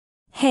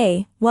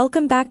Hey,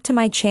 welcome back to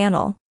my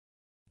channel.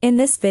 In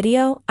this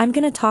video, I'm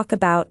gonna talk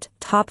about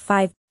top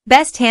 5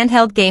 best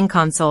handheld game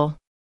console.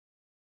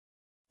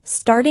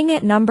 Starting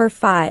at number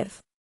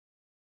 5.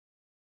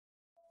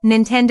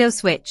 Nintendo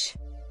Switch.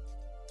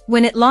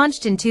 When it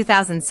launched in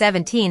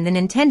 2017, the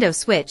Nintendo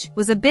Switch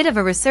was a bit of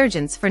a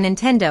resurgence for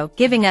Nintendo,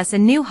 giving us a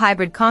new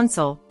hybrid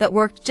console that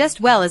worked just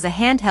well as a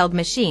handheld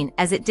machine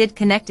as it did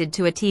connected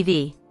to a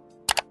TV.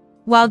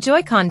 While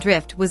Joy-Con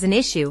drift was an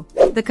issue,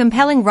 the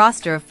compelling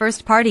roster of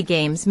first-party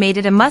games made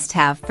it a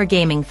must-have for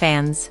gaming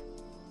fans.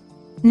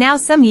 Now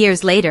some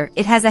years later,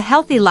 it has a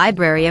healthy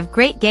library of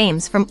great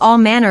games from all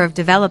manner of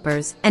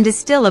developers and is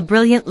still a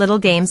brilliant little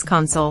games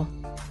console.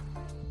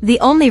 The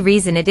only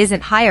reason it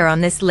isn't higher on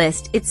this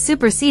list, it's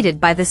superseded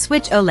by the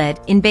Switch OLED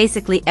in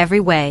basically every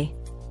way.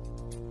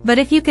 But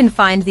if you can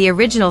find the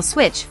original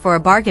Switch for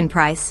a bargain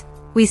price,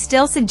 we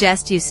still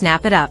suggest you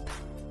snap it up.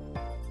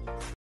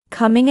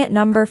 Coming at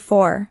number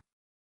 4.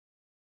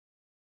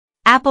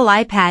 Apple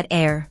iPad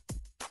Air.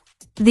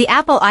 The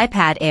Apple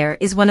iPad Air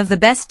is one of the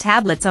best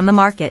tablets on the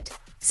market,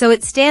 so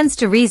it stands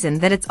to reason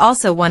that it's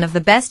also one of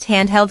the best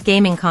handheld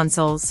gaming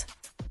consoles.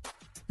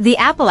 The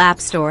Apple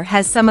App Store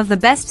has some of the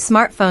best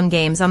smartphone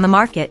games on the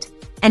market,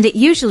 and it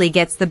usually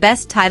gets the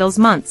best titles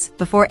months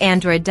before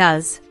Android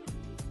does.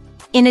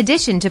 In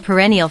addition to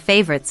perennial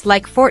favorites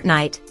like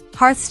Fortnite,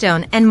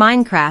 Hearthstone and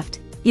Minecraft,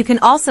 you can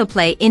also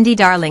play indie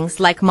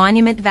darlings like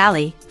Monument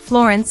Valley,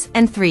 Florence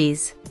and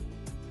Threes.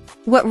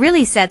 What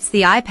really sets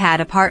the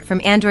iPad apart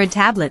from Android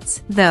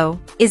tablets, though,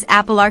 is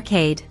Apple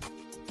Arcade.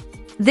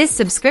 This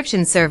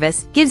subscription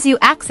service gives you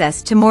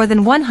access to more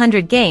than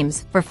 100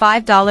 games for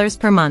 $5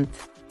 per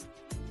month.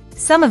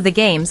 Some of the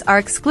games are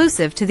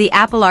exclusive to the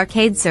Apple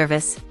Arcade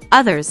service,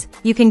 others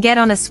you can get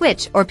on a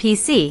Switch or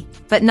PC,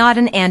 but not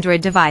an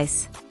Android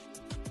device.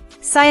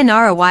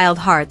 Sayonara Wild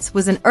Hearts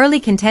was an early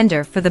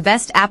contender for the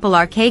best Apple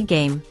Arcade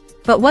game,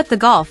 but What the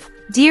Golf,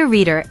 Dear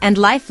Reader and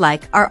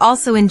Lifelike are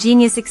also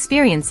ingenious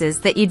experiences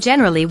that you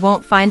generally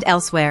won't find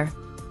elsewhere.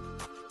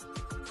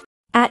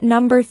 At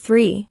number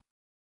 3.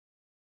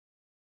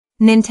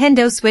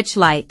 Nintendo Switch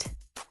Lite.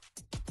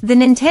 The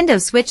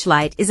Nintendo Switch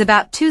Lite is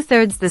about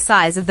 2/3 the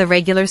size of the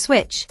regular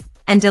Switch,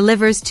 and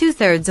delivers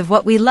 2/3 of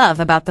what we love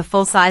about the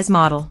full-size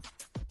model.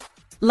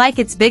 Like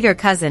its bigger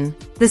cousin,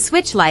 the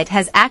Switch Lite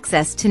has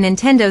access to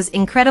Nintendo's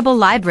incredible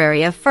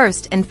library of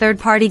first and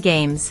third-party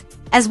games,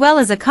 as well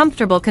as a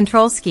comfortable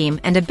control scheme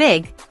and a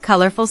big,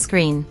 colorful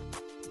screen.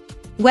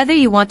 Whether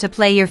you want to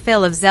play your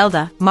fill of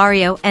Zelda,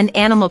 Mario and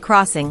Animal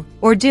Crossing,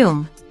 or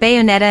Doom,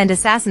 Bayonetta and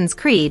Assassin's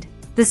Creed,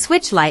 the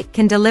Switch Lite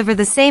can deliver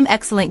the same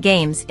excellent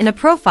games in a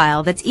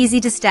profile that's easy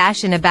to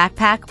stash in a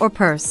backpack or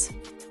purse.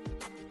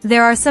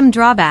 There are some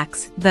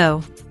drawbacks,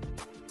 though.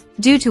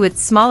 Due to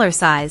its smaller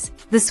size,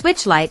 the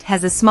Switch Lite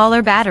has a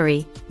smaller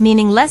battery,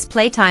 meaning less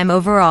playtime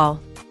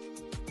overall.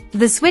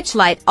 The Switch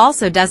Lite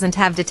also doesn't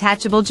have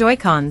detachable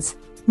Joy-Cons,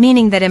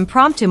 meaning that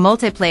impromptu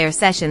multiplayer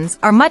sessions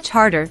are much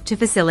harder to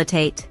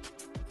facilitate.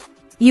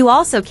 You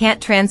also can't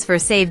transfer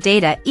saved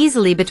data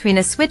easily between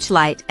a Switch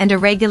Lite and a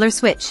regular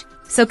Switch,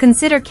 so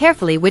consider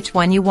carefully which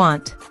one you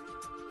want.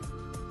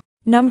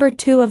 Number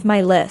 2 of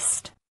my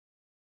list.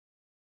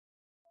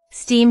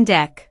 Steam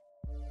Deck.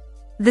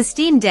 The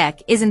Steam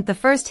Deck isn't the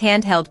first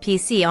handheld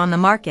PC on the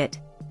market,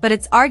 but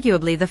it's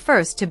arguably the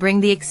first to bring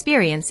the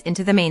experience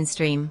into the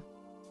mainstream.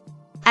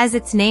 As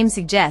its name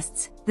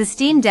suggests, the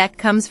Steam Deck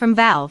comes from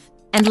Valve,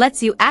 and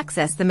lets you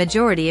access the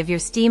majority of your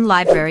Steam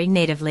library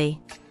natively.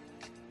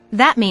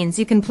 That means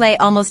you can play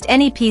almost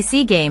any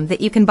PC game that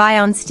you can buy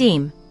on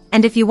Steam,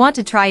 and if you want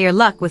to try your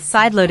luck with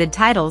side-loaded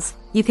titles,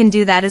 you can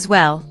do that as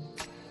well.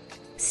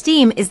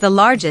 Steam is the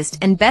largest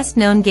and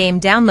best-known game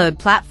download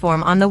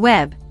platform on the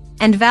web,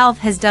 and Valve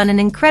has done an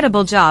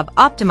incredible job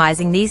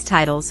optimizing these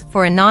titles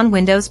for a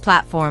non-Windows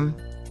platform.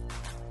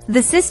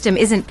 The system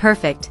isn't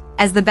perfect,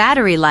 as the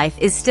battery life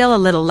is still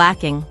a little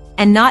lacking,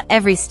 and not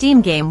every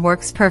Steam game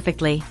works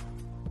perfectly.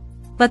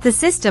 But the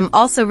system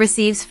also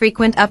receives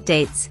frequent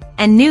updates,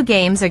 and new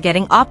games are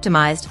getting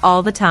optimized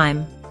all the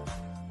time.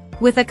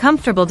 With a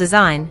comfortable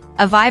design,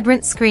 a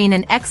vibrant screen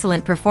and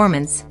excellent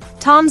performance,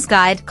 Tom's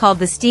Guide called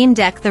the Steam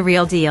Deck the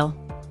real deal.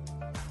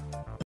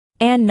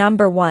 And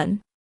number 1.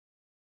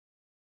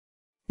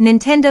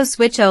 Nintendo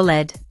Switch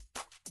OLED.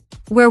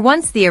 Where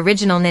once the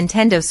original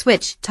Nintendo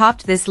Switch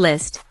topped this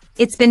list,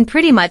 it's been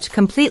pretty much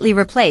completely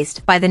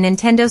replaced by the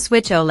Nintendo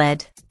Switch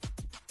OLED.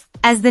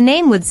 As the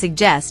name would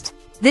suggest,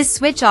 this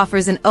Switch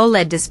offers an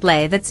OLED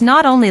display that's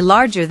not only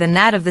larger than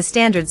that of the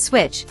standard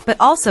Switch, but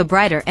also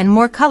brighter and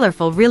more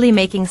colorful, really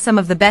making some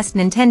of the best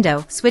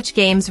Nintendo Switch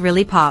games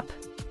really pop.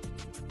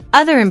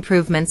 Other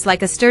improvements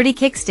like a sturdy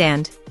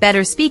kickstand,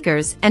 better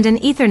speakers and an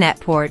Ethernet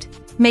port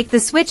make the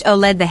Switch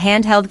OLED the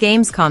handheld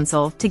games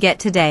console to get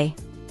today.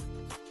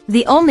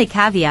 The only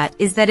caveat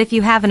is that if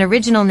you have an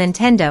original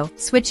Nintendo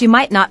Switch, you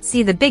might not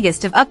see the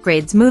biggest of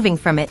upgrades moving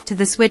from it to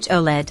the Switch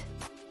OLED.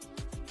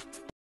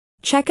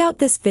 Check out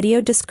this video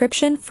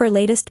description for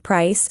latest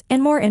price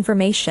and more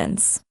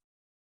informations.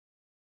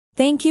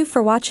 Thank you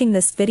for watching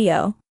this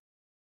video.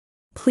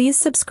 Please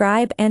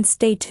subscribe and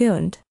stay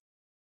tuned.